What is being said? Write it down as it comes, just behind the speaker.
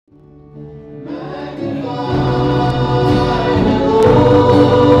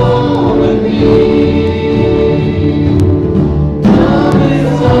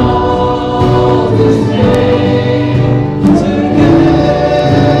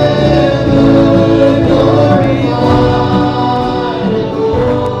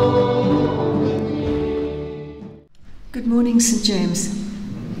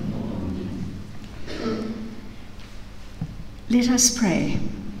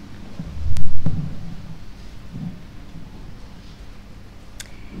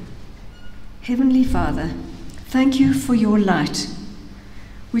Heavenly Father, thank you for your light,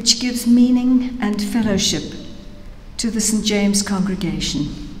 which gives meaning and fellowship to the St. James congregation.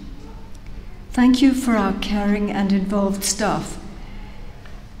 Thank you for our caring and involved staff,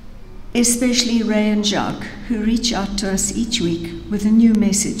 especially Ray and Jacques, who reach out to us each week with a new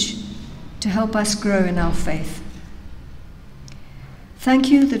message to help us grow in our faith. Thank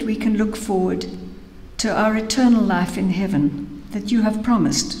you that we can look forward to our eternal life in heaven that you have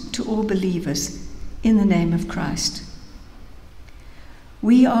promised to all believers in the name of Christ.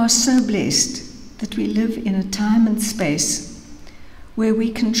 We are so blessed that we live in a time and space where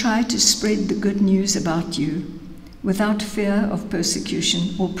we can try to spread the good news about you without fear of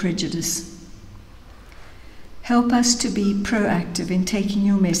persecution or prejudice. Help us to be proactive in taking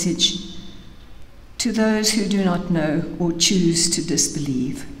your message to those who do not know or choose to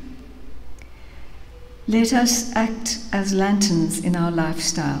disbelieve. Let us act as lanterns in our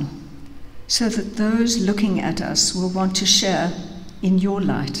lifestyle, so that those looking at us will want to share in your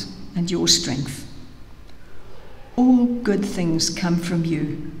light and your strength. All good things come from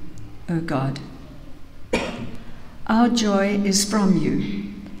you, O God. Our joy is from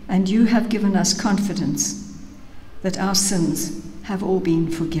you, and you have given us confidence that our sins have all been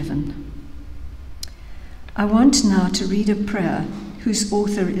forgiven. I want now to read a prayer whose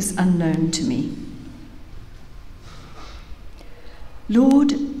author is unknown to me.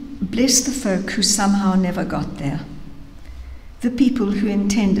 Lord, bless the folk who somehow never got there, the people who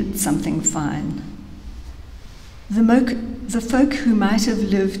intended something fine, the folk who might have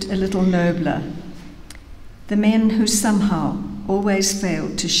lived a little nobler, the men who somehow always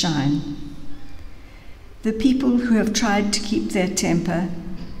failed to shine, the people who have tried to keep their temper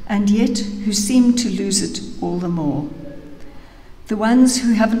and yet who seem to lose it all the more, the ones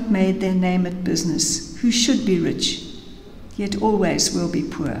who haven't made their name at business, who should be rich, yet always will be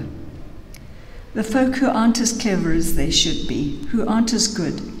poor, the folk who aren't as clever as they should be, who aren't as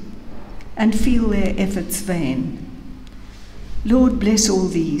good, and feel their efforts vain. Lord, bless all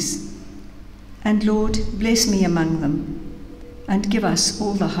these, and Lord, bless me among them, and give us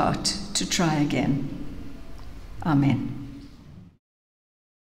all the heart to try again. Amen.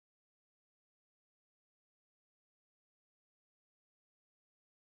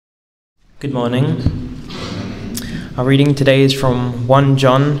 Good morning. Our reading today is from 1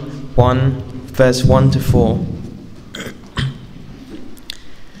 John 1, verse 1 to 4.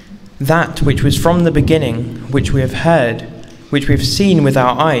 That which was from the beginning, which we have heard, which we have seen with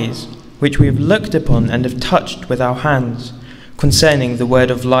our eyes, which we have looked upon and have touched with our hands, concerning the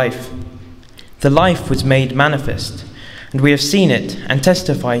word of life. The life was made manifest, and we have seen it and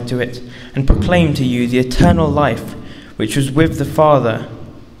testified to it, and proclaimed to you the eternal life, which was with the Father,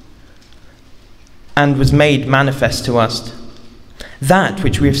 and was made manifest to us. That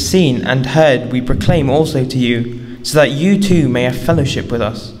which we have seen and heard we proclaim also to you, so that you too may have fellowship with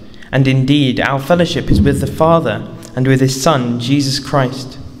us. And indeed our fellowship is with the Father and with his Son, Jesus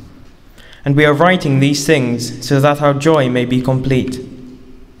Christ. And we are writing these things so that our joy may be complete.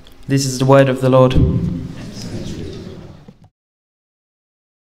 This is the word of the Lord.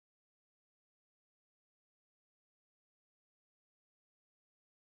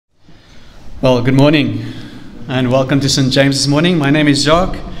 Well, good morning and welcome to St. James this morning. My name is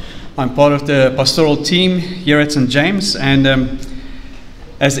Jacques. I'm part of the pastoral team here at St. James, and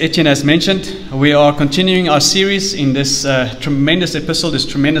as Etienne has mentioned, we are continuing our series in this tremendous epistle, this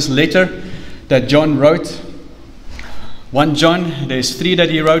tremendous letter that John wrote. 1 John, there's 3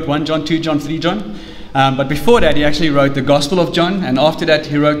 that he wrote, 1 John, 2 John, 3 John. But before that, he actually wrote the Gospel of John, and after that,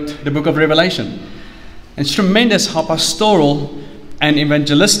 he wrote the book of Revelation. And it's tremendous how pastoral and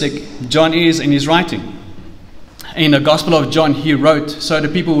evangelistic John is in his writing. In the Gospel of John, he wrote so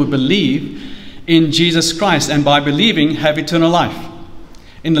that people would believe in Jesus Christ, and by believing have eternal life.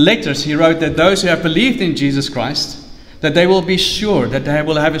 In the letters, he wrote that those who have believed in Jesus Christ, that they will be sure, that they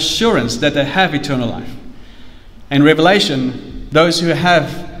will have assurance that they have eternal life. In Revelation, those who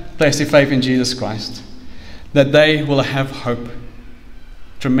have placed their faith in Jesus Christ, that they will have hope,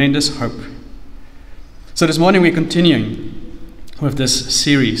 tremendous hope. So this morning we're continuing with this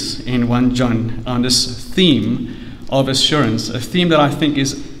series in 1 John on this theme of assurance, a theme that I think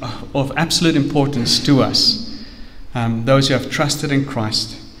is of absolute importance to us, those who have trusted in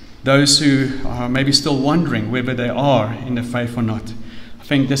Christ, those who are maybe still wondering whether they are in the faith or not. I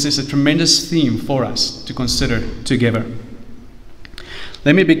think this is a tremendous theme for us to consider together.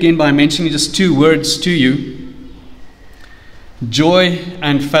 Let me begin by mentioning just 2 words to you: joy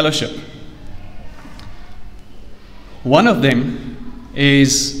and fellowship. One of them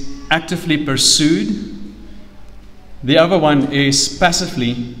is actively pursued. The other one is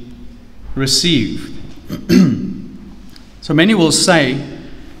passively received. So many will say,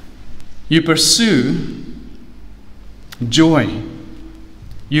 you pursue joy,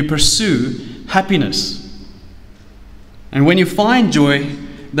 you pursue happiness. And when you find joy,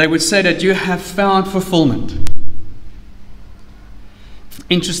 they would say that you have found fulfillment.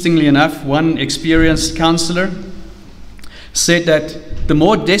 Interestingly enough, one experienced counselor said that the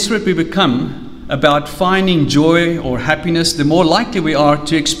more desperate we become about finding joy or happiness, the more likely we are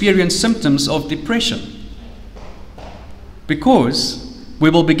to experience symptoms of depression. Because we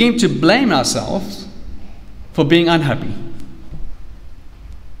will begin to blame ourselves for being unhappy.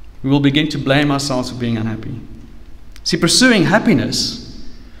 We will begin to blame ourselves for being unhappy. See, pursuing happiness,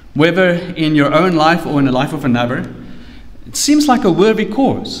 whether in your own life or in the life of another, it seems like a worthy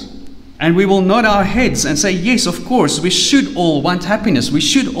cause. And we will nod our heads and say, yes, of course, we should all want happiness. We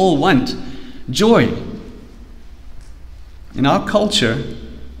should all want joy. In our culture,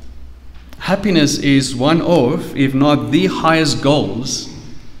 happiness is one of, if not the highest goals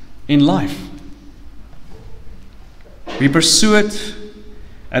in life. We pursue it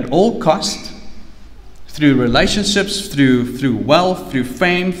at all cost, through relationships, through wealth, through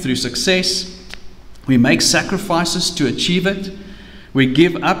fame, through success. We make sacrifices to achieve it. We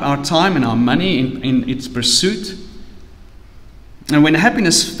give up our time and our money in its pursuit. And when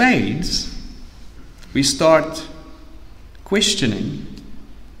happiness fades, we start questioning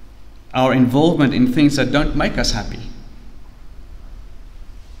our involvement in things that don't make us happy.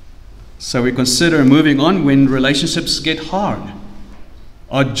 So we consider moving on when relationships get hard.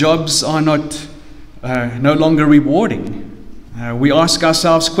 Our jobs are no longer rewarding. We ask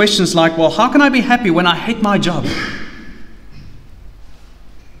ourselves questions like, well, how can I be happy when I hate my job?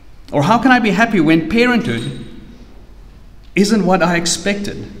 Or how can I be happy when parenthood isn't what I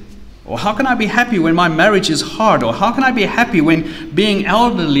expected? Or how can I be happy when my marriage is hard? Or how can I be happy when being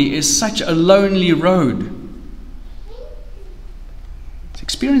elderly is such a lonely road?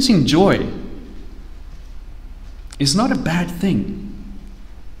 Experiencing joy is not a bad thing,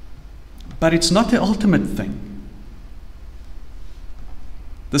 but it's not the ultimate thing.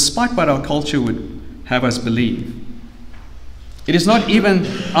 Despite what our culture would have us believe, it is not even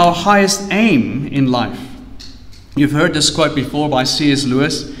our highest aim in life. You've heard this quote before by C.S.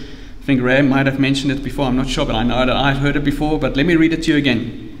 Lewis. I think Ray might have mentioned it before, I'm not sure, but I know that I've heard it before, but let me read it to you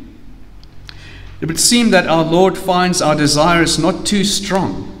again. It would seem that our Lord finds our desires not too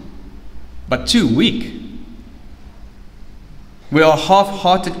strong, but too weak. We are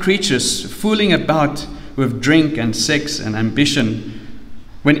half-hearted creatures fooling about with drink and sex and ambition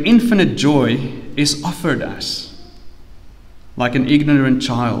when infinite joy is offered us. Like an ignorant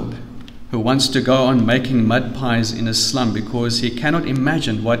child who wants to go on making mud pies in a slum because he cannot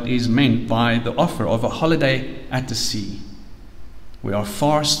imagine what is meant by the offer of a holiday at the sea. We are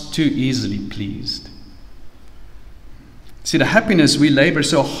far too easily pleased. See, the happiness we labor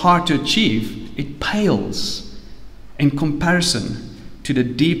so hard to achieve, it pales in comparison to the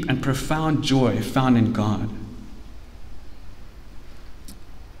deep and profound joy found in God.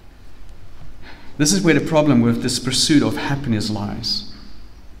 This is where the problem with this pursuit of happiness lies.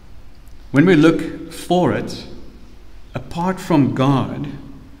 When we look for it, apart from God,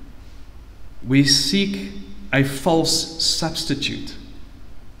 we seek a false substitute.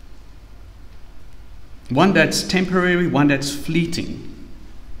 One that's temporary, one that's fleeting.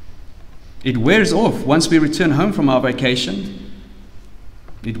 It wears off once we return home from our vacation.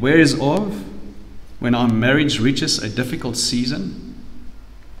 It wears off when our marriage reaches a difficult season,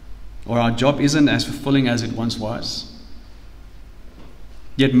 or our job isn't as fulfilling as it once was.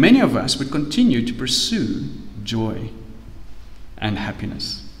 Yet many of us would continue to pursue joy and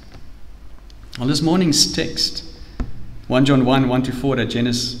happiness. On this morning's text, 1 John 1, 1-4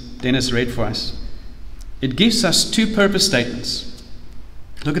 that Dennis read for us, it gives us two purpose statements.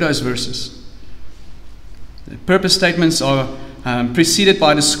 Look at those verses. The purpose statements are preceded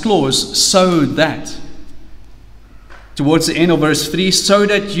by this clause, so that. Towards the end of verse 3, so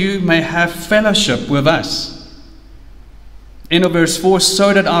that you may have fellowship with us. End of verse 4,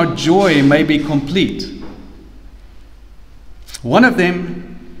 so that our joy may be complete. One of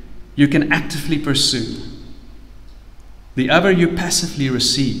them you can actively pursue. The other you passively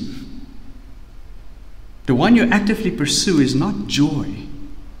receive. The one you actively pursue is not joy,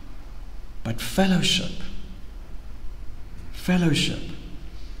 but fellowship. Fellowship.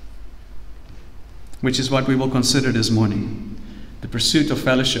 Which is what we will consider this morning. The pursuit of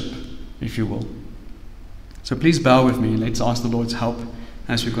fellowship, if you will. So please bow with me and let's ask the Lord's help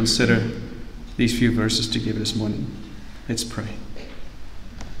as we consider these few verses together this morning. Let's pray.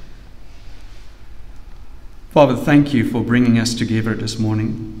 Father, thank you for bringing us together this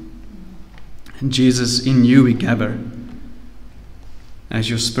morning. And Jesus, in you we gather as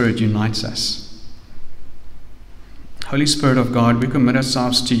your Spirit unites us. Holy Spirit of God, we commit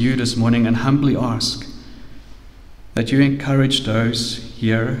ourselves to you this morning and humbly ask that you encourage those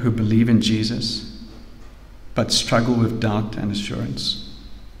here who believe in Jesus but struggle with doubt and assurance.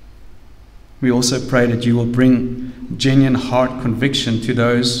 We also pray that you will bring genuine heart conviction to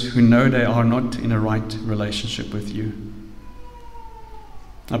those who know they are not in a right relationship with you.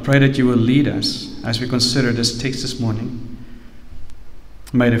 I pray that you will lead us as we consider this text this morning.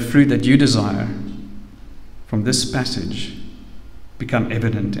 May the fruit that you desire from this passage become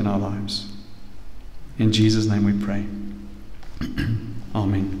evident in our lives. In Jesus' name we pray.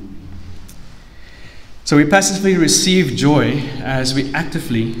 Amen. So we passively receive joy as we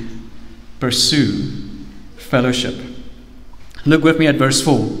actively pursue fellowship. Look with me at verse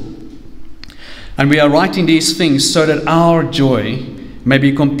 4. And we are writing these things so that our joy may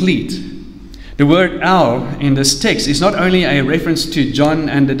be complete. The word our in this text is not only a reference to John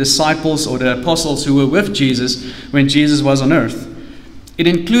and the disciples or the apostles who were with Jesus when Jesus was on earth. It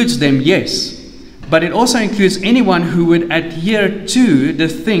includes them, yes, but it also includes anyone who would adhere to the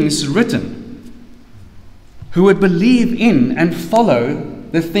things written, who would believe in and follow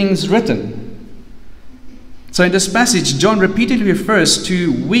the things written. So in this passage, John repeatedly refers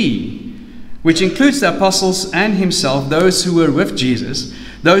to we, which includes the apostles and himself, those who were with Jesus,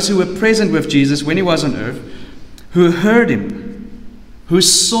 those who were present with Jesus when he was on earth, who heard him, who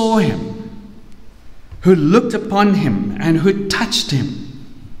saw him, who looked upon him, and who touched him.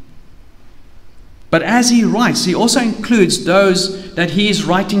 But as he writes, he also includes those that he is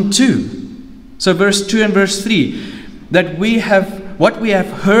writing to. So verse 2 and verse 3, that what we have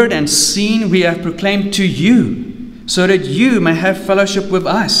heard and seen, we have proclaimed to you, so that you may have fellowship with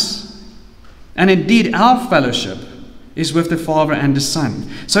us. And indeed, our fellowship is with the Father and the Son.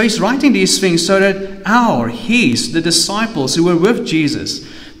 So he's writing these things so that his, the disciples who were with Jesus,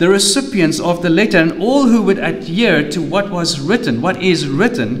 the recipients of the letter, and all who would adhere to what was written, what is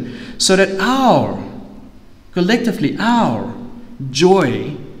written, so that collectively, our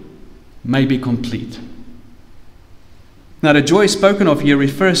joy may be complete. Now, the joy spoken of here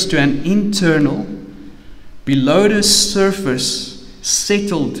refers to an internal, below the surface,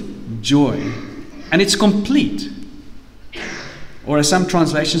 settled joy. And it's complete. Or as some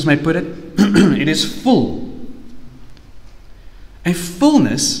translations may put it, it is full. A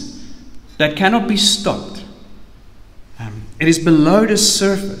fullness that cannot be stopped. It is below the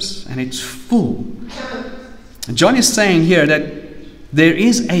surface and it's full. And John is saying here that there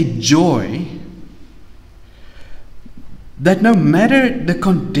is a joy that no matter the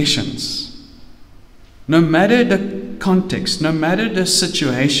conditions, no matter the context, no matter the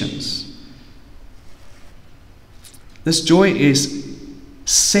situations, this joy is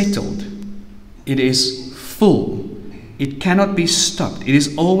settled. It is full. It cannot be stopped. It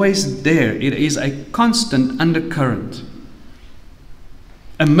is always there. It is a constant undercurrent.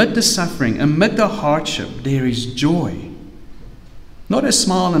 Amid the suffering, amid the hardship, there is joy. Not a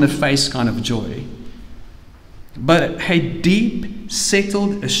smile on the face kind of joy, but a deep,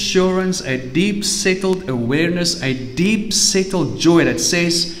 settled assurance, a deep, settled awareness, a deep, settled joy that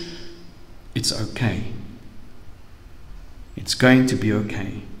says, it's okay. It's going to be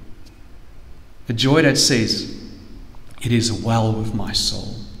okay. A joy that says, it is well with my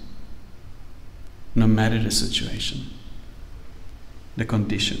soul, no matter the situation, the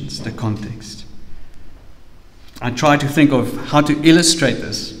conditions, the context. I tried to think of how to illustrate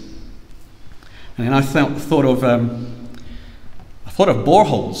this. And then I thought of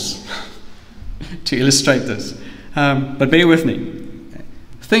boreholes to illustrate this. But bear with me.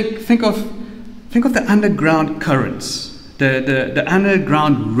 Think of the underground currents, the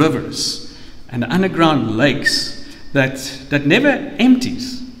underground rivers, and the underground lakes that never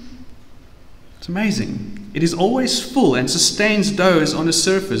empties. It's amazing. It is always full and sustains those on the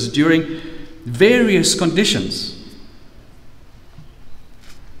surface during various conditions.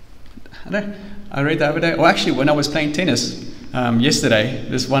 I read the other day, or actually when I was playing tennis yesterday,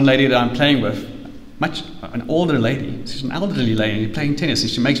 this one lady that I'm playing with, an older lady, she's an elderly lady playing tennis,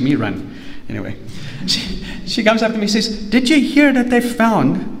 and she makes me run. Anyway, she comes up to me and says, did you hear that they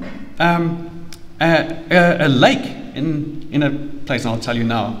found a lake in a place, and I'll tell you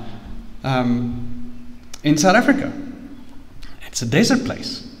now, in South Africa? It's a desert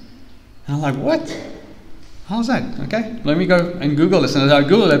place. And I'm like, what? How's that? Okay, let me go and Google this. And as I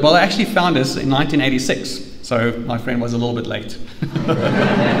Googled it, well, I actually found this in 1986. So my friend was a little bit late.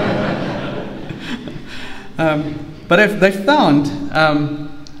 But they found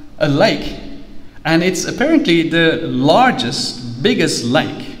a lake, and it's apparently the biggest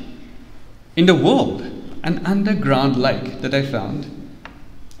lake in the world, an underground lake that they found.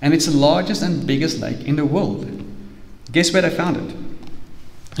 And it's the largest and biggest lake in the world. Guess where they found it?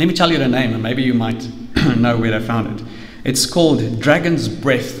 Let me tell you the name, and maybe you might know where they found it. It's called Dragon's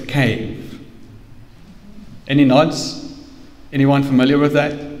Breath Cave. Any nods? Anyone familiar with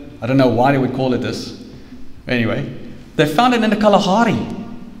that? I don't know why they would call it this. Anyway, they found it in the Kalahari.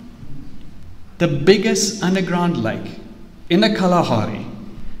 The biggest underground lake in the Kalahari.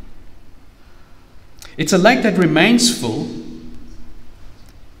 It's a lake that remains full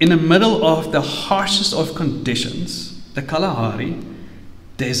in the middle of the harshest of conditions, the Kalahari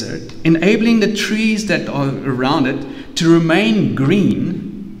Desert, enabling the trees that are around it to remain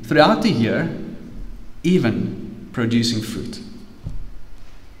green throughout the year, even producing fruit.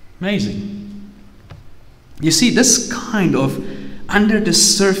 Amazing. You see, this kind of under the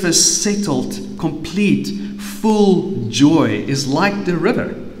surface settled, complete, full joy is like the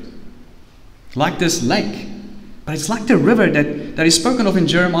river, like this lake. But it's like the river that is spoken of in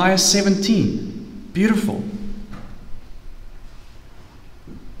Jeremiah 17. Beautiful.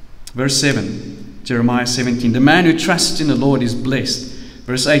 Verse 7, Jeremiah 17. The man who trusts in the Lord is blessed.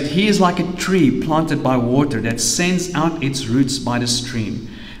 Verse 8. He is like a tree planted by water that sends out its roots by the stream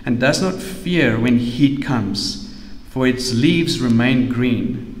and does not fear when heat comes, for its leaves remain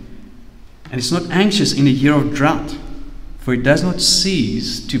green. And it's not anxious in a year of drought, for it does not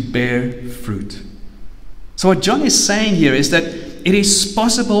cease to bear fruit. So what John is saying here is that it is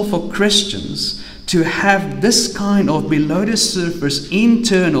possible for Christians to have this kind of below the surface,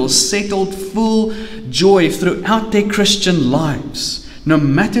 internal, settled, full joy throughout their Christian lives, no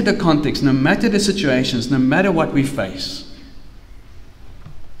matter the context, no matter the situations, no matter what we face.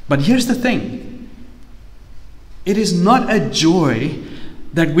 But here's the thing. It is not a joy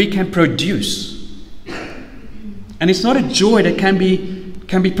that we can produce. And it's not a joy that can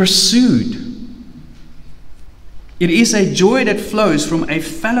be pursued. It is a joy that flows from a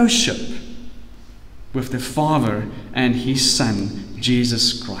fellowship with the Father and His Son,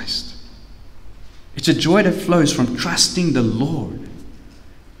 Jesus Christ. It's a joy that flows from trusting the Lord.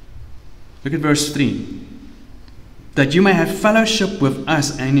 Look at verse 3. That you may have fellowship with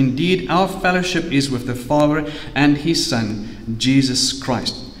us, and indeed our fellowship is with the Father and His Son, Jesus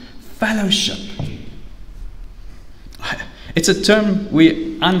Christ. Fellowship. It's a term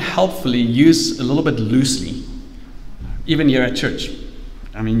we unhelpfully use a little bit loosely, even here at church.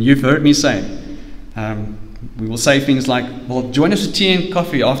 I mean, you've heard me say, we will say things like, well, join us for tea and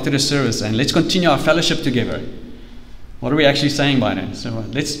coffee after the service and let's continue our fellowship together. What are we actually saying by that? So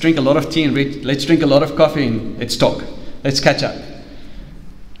let's drink a lot of tea and let's drink a lot of coffee and let's talk. Let's catch up.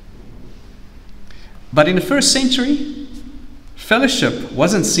 But in the first century, fellowship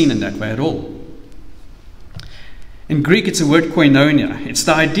wasn't seen in that way at all. In Greek, it's a word koinonia. It's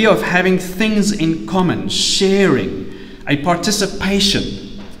the idea of having things in common, sharing, a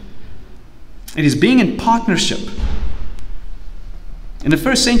participation. It is being in partnership. In the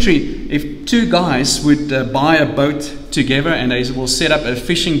first century, if two guys would buy a boat together and they will set up a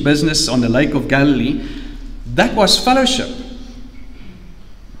fishing business on the Lake of Galilee, that was fellowship.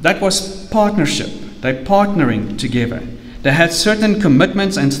 That was partnership. They're partnering together. They had certain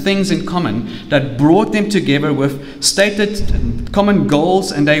commitments and things in common that brought them together with stated common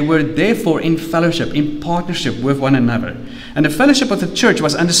goals, and they were therefore in fellowship, in partnership with one another. And the fellowship of the church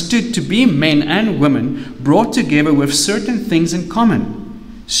was understood to be men and women brought together with certain things in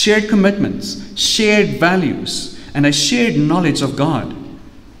common, shared commitments, shared values, and a shared knowledge of God.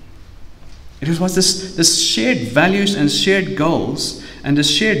 It was this shared values and shared goals and the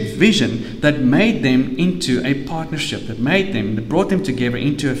shared vision that made them into a partnership, that brought them together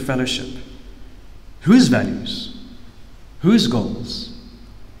into a fellowship. Whose values? Whose goals?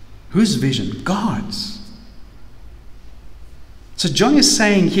 Whose vision? God's. So John is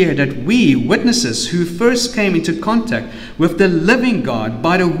saying here that we, witnesses who first came into contact with the living God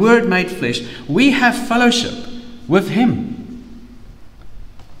by the Word made flesh, we have fellowship with Him.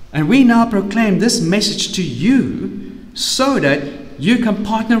 And we now proclaim this message to you so that you can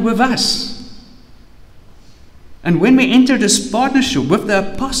partner with us. And when we enter this partnership with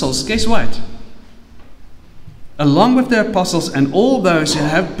the apostles, guess what? Along with the apostles and all those who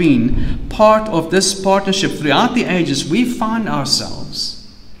have been part of this partnership throughout the ages, we find ourselves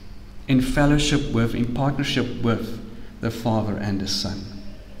in fellowship with, in partnership with the Father and the Son,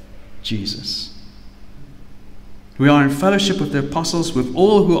 Jesus. We are in fellowship with the apostles, with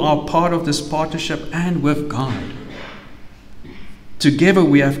all who are part of this partnership, and with God. Together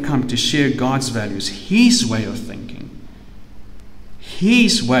we have come to share God's values, His way of thinking,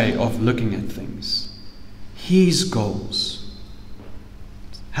 His way of looking at things, His goals.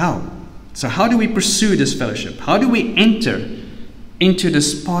 How? So how do we pursue this fellowship? How do we enter into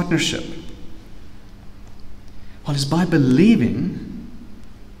this partnership? Well, it's by believing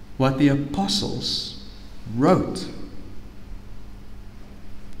what the apostles wrote,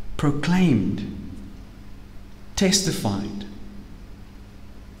 proclaimed, testified.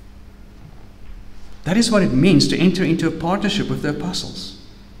 That is what it means to enter into a partnership with the apostles.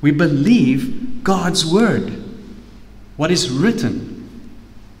 We believe God's word, what is written.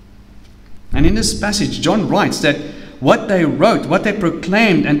 And in this passage, John writes that what they wrote, what they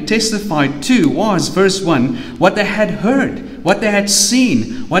proclaimed and testified to was, verse 1, what they had heard, what they had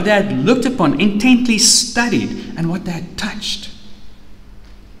seen, what they had looked upon, intently studied, and what they had touched.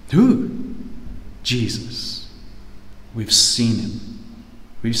 Who? Jesus. We've seen him.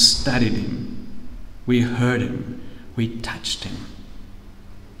 We've studied him. We heard him. We touched him.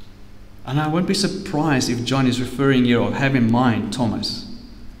 And I won't be surprised if John is referring here or have in mind Thomas.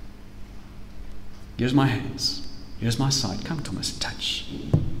 Here's my hands. Here's my side. Come, Thomas, touch.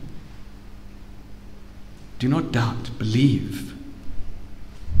 Do not doubt. Believe.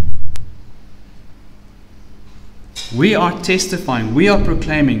 We are testifying. We are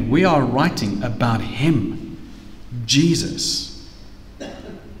proclaiming. We are writing about him, Jesus.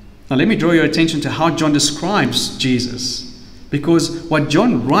 Now let me draw your attention to how John describes Jesus. Because what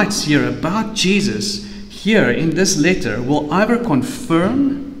John writes here about Jesus, here in this letter, will either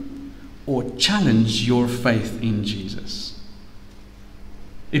confirm or challenge your faith in Jesus.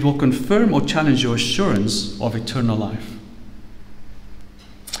 It will confirm or challenge your assurance of eternal life.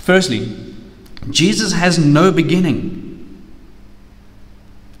 Firstly, Jesus has no beginning.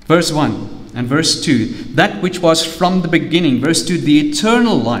 Verse 1 and verse 2, that which was from the beginning. Verse 2, the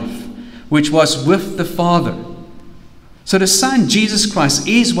eternal life, which was with the Father. So the Son, Jesus Christ,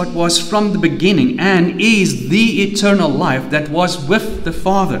 is what was from the beginning and is the eternal life that was with the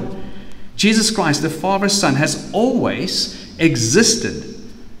Father. Jesus Christ, the Father's Son, has always existed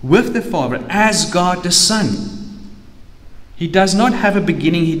with the Father as God the Son. He does not have a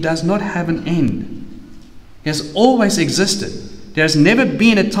beginning. He does not have an end. He has always existed. There has never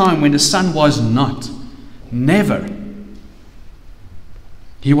been a time when the Son was not. Never.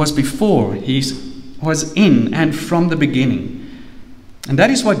 He was before. He was in and from the beginning. And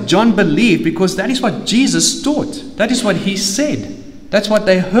that is what John believed, because that is what Jesus taught. That is what he said. That's what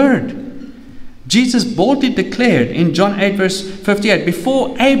they heard. Jesus boldly declared in John 8 verse 58,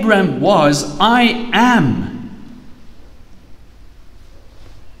 before Abraham was, I am.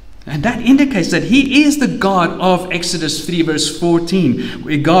 And that indicates that he is the God of Exodus 3 verse 14,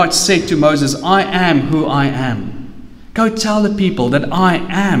 where God said to Moses, I am who I am. Go tell the people that I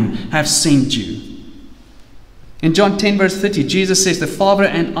am have sent you. In John 10 verse 30, Jesus says, the Father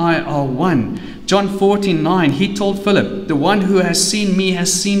and I are one. John 14:9, he told Philip, the one who has seen me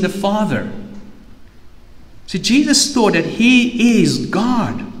has seen the Father. See, Jesus taught that he is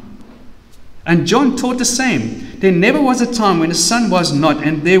God. And John taught the same. There never was a time when the Son was not,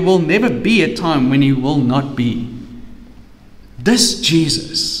 and there will never be a time when he will not be. This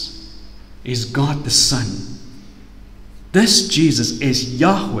Jesus is God the Son. This Jesus is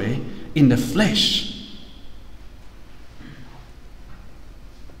Yahweh in the flesh.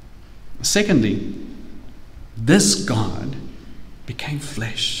 Secondly, this God became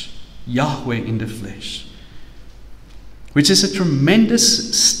flesh, Yahweh in the flesh, which is a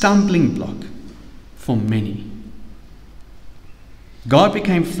tremendous stumbling block for many. God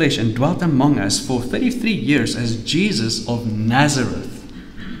became flesh and dwelt among us for 33 years as Jesus of Nazareth.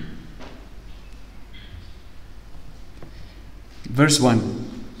 Verse 1.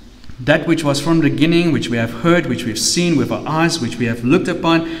 That which was from the beginning, which we have heard, which we have seen with our eyes, which we have looked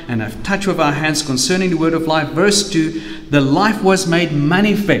upon and have touched with our hands concerning the word of life. Verse 2. The life was made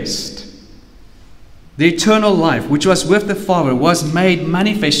manifest. The eternal life, which was with the Father, was made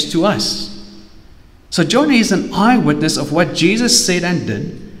manifest to us. So John is an eyewitness of what Jesus said and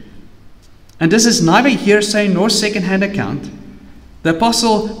did. And this is neither hearsay nor second-hand account. The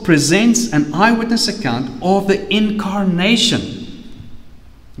apostle presents an eyewitness account of the incarnation.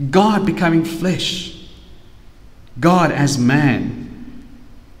 God becoming flesh. God as man.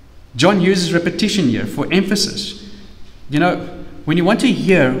 John uses repetition here for emphasis. You know, when you want to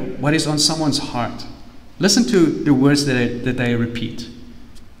hear what is on someone's heart, listen to the words that they repeat,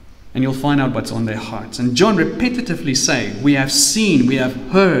 and you'll find out what's on their hearts. And John repetitively saying, we have seen, we have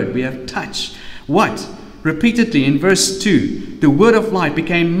heard, we have touched. What? Repeatedly in verse 2, the word of life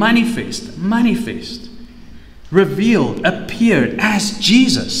became manifest, revealed, appeared as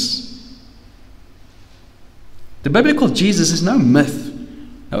Jesus. The biblical Jesus is no myth,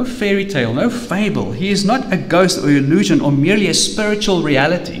 no fairy tale, no fable. He is not a ghost or illusion or merely a spiritual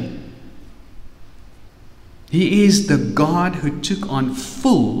reality. He is the God who took on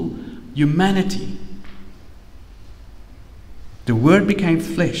full humanity. The Word became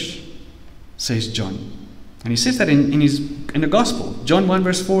flesh, says John. And he says that in the Gospel, John 1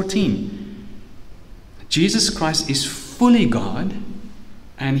 verse 14. Jesus Christ is fully God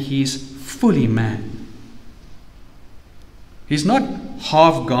and He's fully man. He's not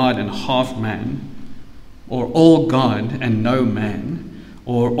half God and half man, or all God and no man,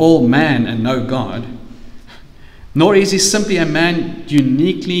 or all man and no God. Nor is He simply a man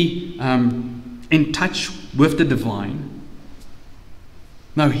uniquely in touch with the divine.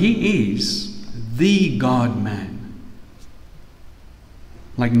 No, He is the God-man,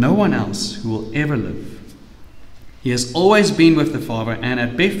 like no one else who will ever live. He has always been with the Father, and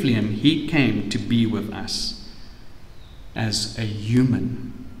at Bethlehem He came to be with us as a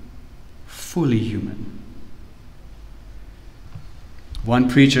human, fully human. One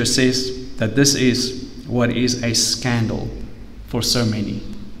preacher says that this is what is a scandal for so many.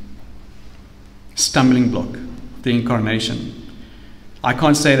 Stumbling block, the incarnation. I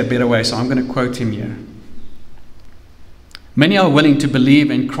can't say it a better way, so I'm going to quote him here. Many are willing to believe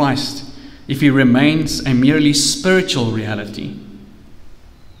in Christ if He remains a merely spiritual reality.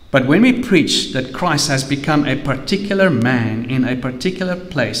 But when we preach that Christ has become a particular man in a particular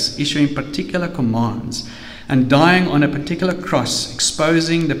place, issuing particular commands, and dying on a particular cross,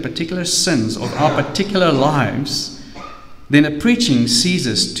 exposing the particular sins of our particular lives, then the preaching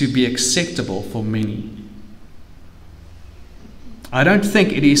ceases to be acceptable for many. I don't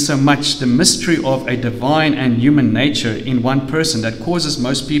think it is so much the mystery of a divine and human nature in one person that causes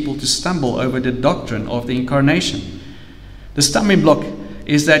most people to stumble over the doctrine of the incarnation. The stumbling block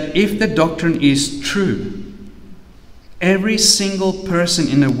is that if the doctrine is true, every single person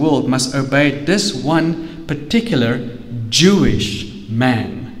in the world must obey this one particular Jewish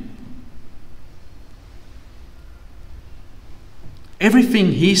man.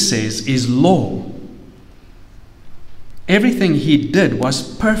 Everything he says is law. Everything he did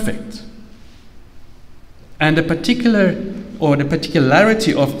was perfect. And the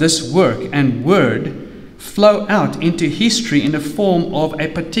particularity of this work and word flow out into history in the form of a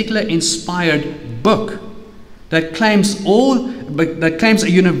particular inspired book that claims a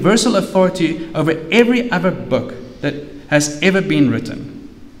universal authority over every other book that has ever been written.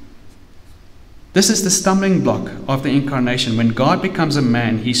 This is the stumbling block of the incarnation. When God becomes a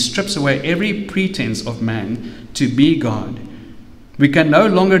man, He strips away every pretense of man to be God. We can no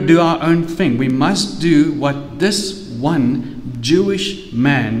longer do our own thing. We must do what this one Jewish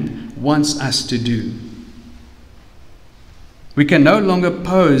man wants us to do. We can no longer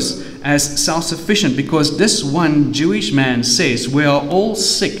pose as self-sufficient because this one Jewish man says we are all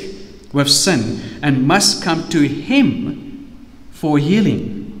sick with sin and must come to Him for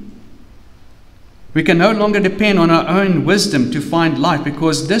healing. We can no longer depend on our own wisdom to find life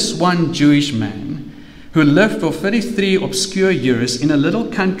because this one Jewish man who lived for 33 obscure years in a little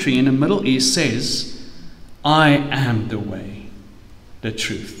country in the Middle East says, I am the way, the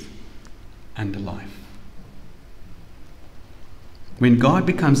truth, and the life. When God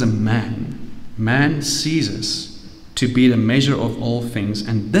becomes a man, man ceases to be the measure of all things,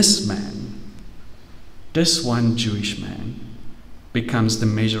 and this man, this one Jewish man, becomes the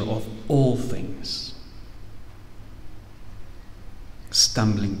measure of all things.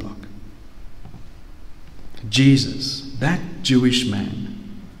 Stumbling block. Jesus, that Jewish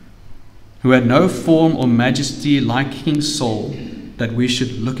man, who had no form or majesty like King Saul, that we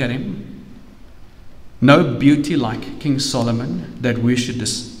should look at him, no beauty like King Solomon, that we should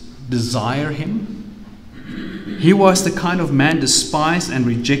desire him. He was the kind of man despised and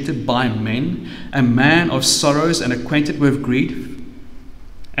rejected by men, a man of sorrows and acquainted with grief,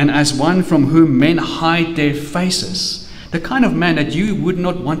 and as one from whom men hide their faces, the kind of man that you would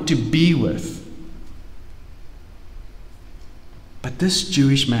not want to be with. But this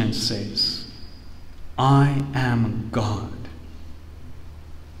Jewish man says, I am God.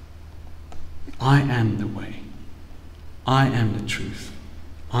 I am the way. I am the truth.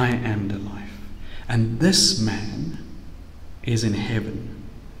 I am the life. And this man is in heaven.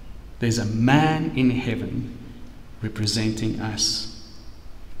 There's a man in heaven representing us,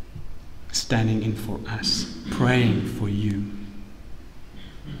 standing in for us, praying for you.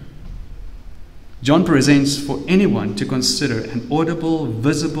 John presents for anyone to consider an audible,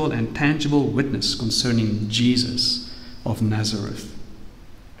 visible, and tangible witness concerning Jesus of Nazareth.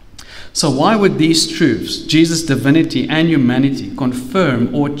 So why would these truths, Jesus' divinity and humanity,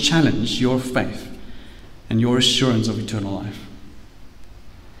 confirm or challenge your faith and your assurance of eternal life?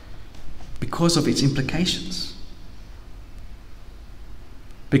 Because of its implications.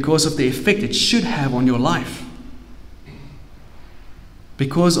 because of the effect it should have on your life.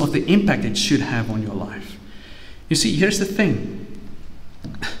 Because of the impact it should have on your life. You see, here's the thing.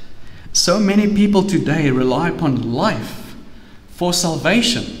 So many people today rely upon life for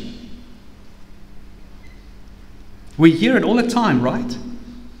salvation. We hear it all the time, right?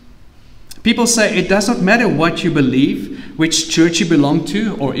 People say it does not matter what you believe, which church you belong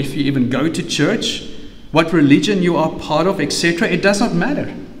to, or if you even go to church, what religion you are part of, etc. It does not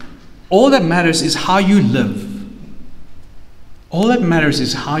matter. All that matters is how you live. All that matters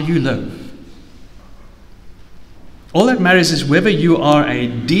is how you live. All that matters is whether you are a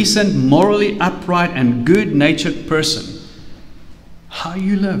decent, morally upright, and good-natured person. How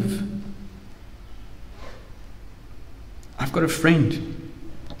you live. I've got a friend.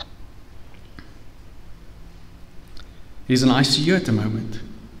 He's in ICU at the moment.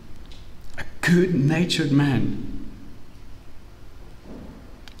 A good-natured man.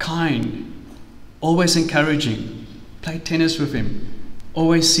 Kind. Always encouraging. Play tennis with him.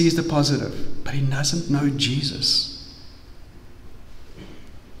 Always sees the positive. But he doesn't know Jesus.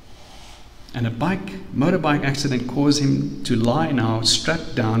 And a motorbike accident caused him to lie now,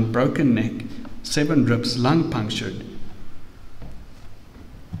 strapped down, broken neck, 7 ribs, lung punctured.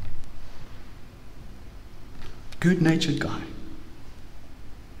 Good-natured guy.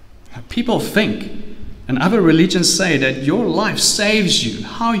 Now, people think, and other religions say, that your life saves you.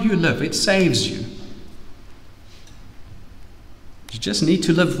 How you live, it saves you. You just need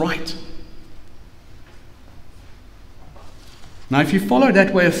to live right. Now, if you follow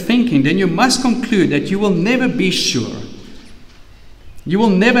that way of thinking, then you must conclude that you will never be sure. You will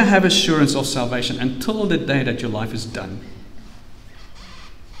never have assurance of salvation until the day that your life is done.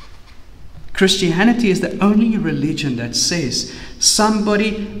 Christianity is the only religion that says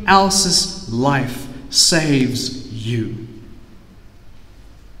somebody else's life saves you.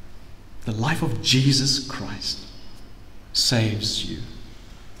 The life of Jesus Christ saves you.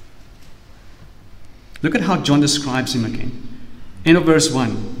 Look at how John describes him again. End of verse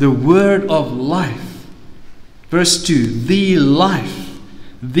 1, the word of life. Verse 2, the life,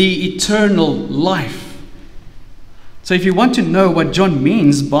 the eternal life. So if you want to know what John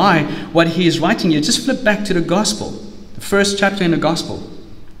means by what he is writing here, just flip back to the Gospel, the first chapter in the Gospel.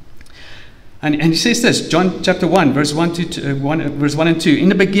 And he says this, John chapter 1, verse 1 and 2. In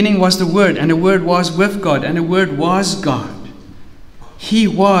the beginning was the Word, and the Word was with God, and the Word was God. He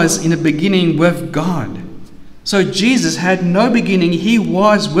was in the beginning with God. So Jesus had no beginning. He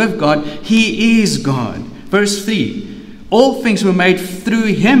was with God. He is God. Verse 3, all things were made through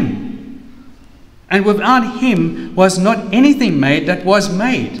him. And without him was not anything made that was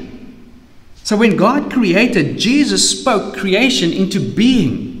made. So when God created, Jesus spoke creation into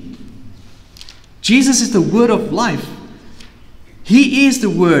being. Jesus is the word of life. He is the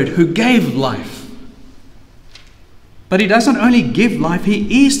word who gave life. But he does not only give life,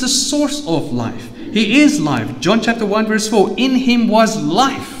 he is the source of life. He is life. John chapter 1 verse 4, in him was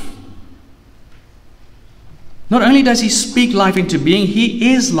life. Not only does he speak life into being,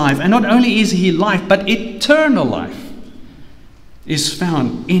 he is life. And not only is he life, but eternal life is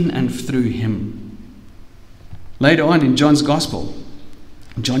found in and through him. Later on in John's Gospel,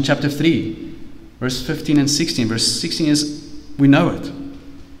 John chapter 3, verse 15 and 16. Verse 16 is, we know it.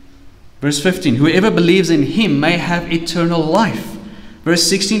 Verse 15, whoever believes in him may have eternal life. Verse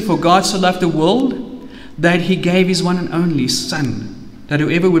 16, for God so loved the world that he gave his one and only Son, that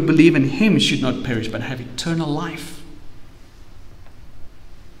whoever would believe in him should not perish, but have eternal life.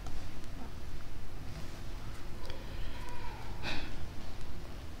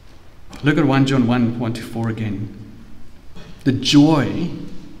 Look at 1 John 1:1-4 again. The joy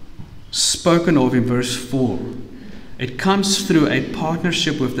spoken of in verse 4. It comes through a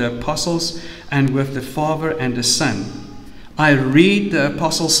partnership with the apostles and with the Father and the Son. I read the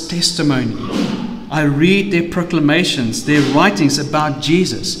apostles' testimony. I read their proclamations, their writings about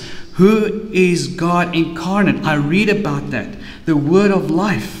Jesus, who is God incarnate. I read about that. The word of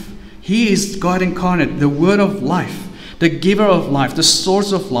life. He is God incarnate, the word of life, the giver of life, the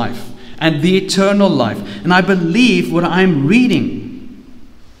source of life, and the eternal life. And I believe what I'm reading.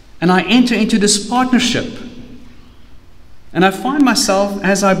 And I enter into this partnership. And I find myself,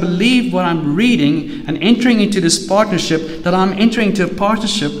 as I believe what I'm reading and entering into this partnership, that I'm entering into a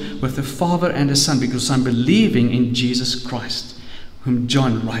partnership with the Father and the Son, because I'm believing in Jesus Christ, whom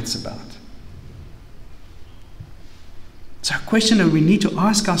John writes about. It's a question that we need to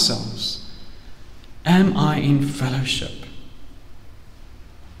ask ourselves. Am I in fellowship?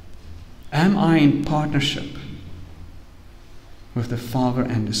 Am I in partnership with the Father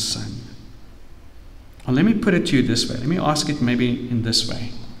and the Son? Or let me put it to you this way. Let me ask it maybe in this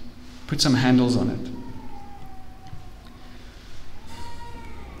way. Put some handles on it.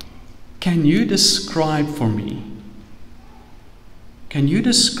 Can you describe for me? Can you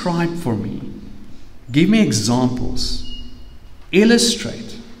describe for me? Give me examples.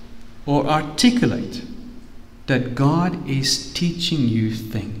 Illustrate or articulate that God is teaching you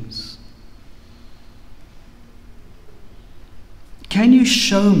things. Can you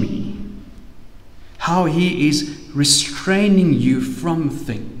show me how He is restraining you from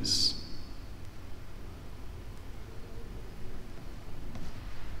things?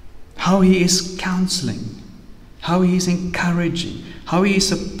 How He is counseling, how He is encouraging, how He is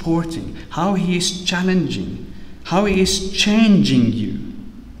supporting, how He is challenging, how He is changing you.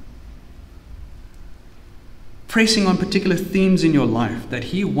 Pressing on particular themes in your life that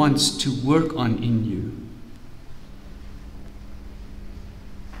He wants to work on in you.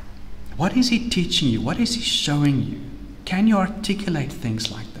 What is He teaching you? What is He showing you? Can you articulate things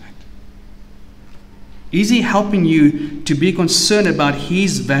like that? Is He helping you to be concerned about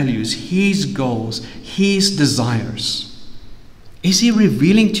His values, His goals, His desires? Is He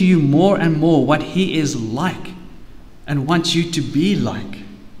revealing to you more and more what He is like and wants you to be like?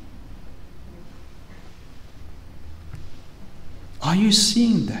 Are you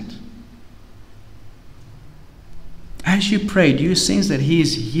seeing that? As you pray, do you sense that He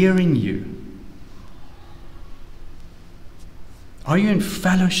is hearing you? Are you in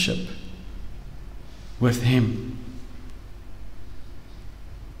fellowship with Him?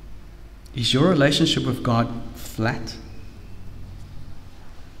 Is your relationship with God flat?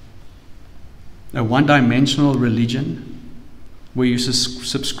 A one-dimensional religion where you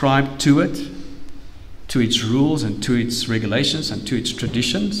subscribe to it, to its rules and to its regulations and to its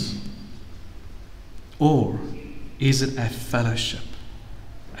traditions? Or is it a fellowship,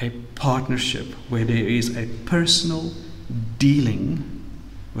 a partnership where there is a personal dealing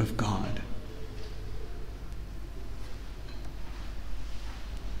with God?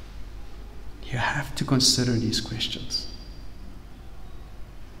 You have to consider these questions.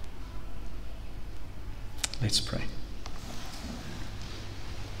 Let's pray.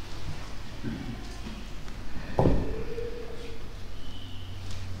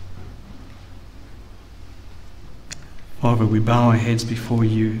 Father, we bow our heads before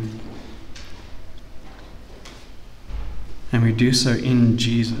you, and we do so in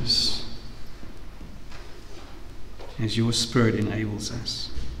Jesus, as your Spirit enables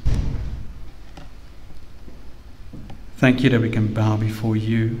us. Thank you that we can bow before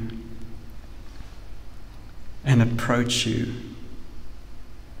you and approach you,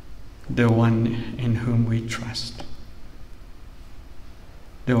 the one in whom we trust,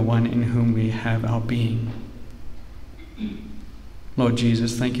 the one in whom we have our being. Lord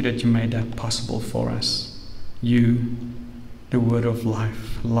Jesus, thank you that you made that possible for us. You, the word of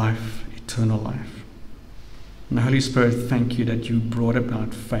life, life, eternal life. And the Holy Spirit, thank you that you brought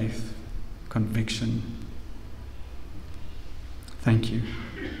about faith, conviction. Thank you.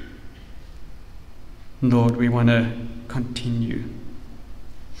 Lord, we want to continue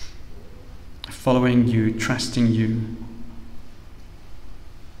following you, trusting you.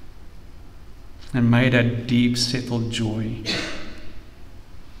 And may that deep settled joy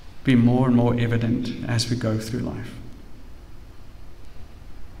be more and more evident as we go through life.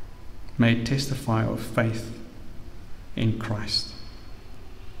 May it testify of faith in Christ.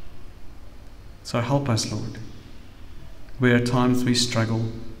 So help us, Lord. Where at times we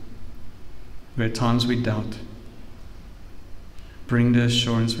struggle, where at times we doubt, bring the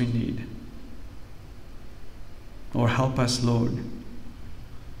assurance we need. Or help us, Lord.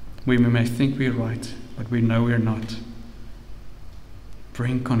 We may think we're right, but we know we're not.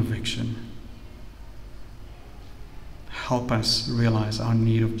 Bring conviction. Help us realize our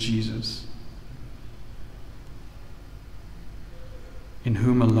need of Jesus, in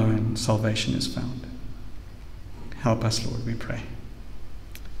whom alone salvation is found. Help us, Lord, we pray.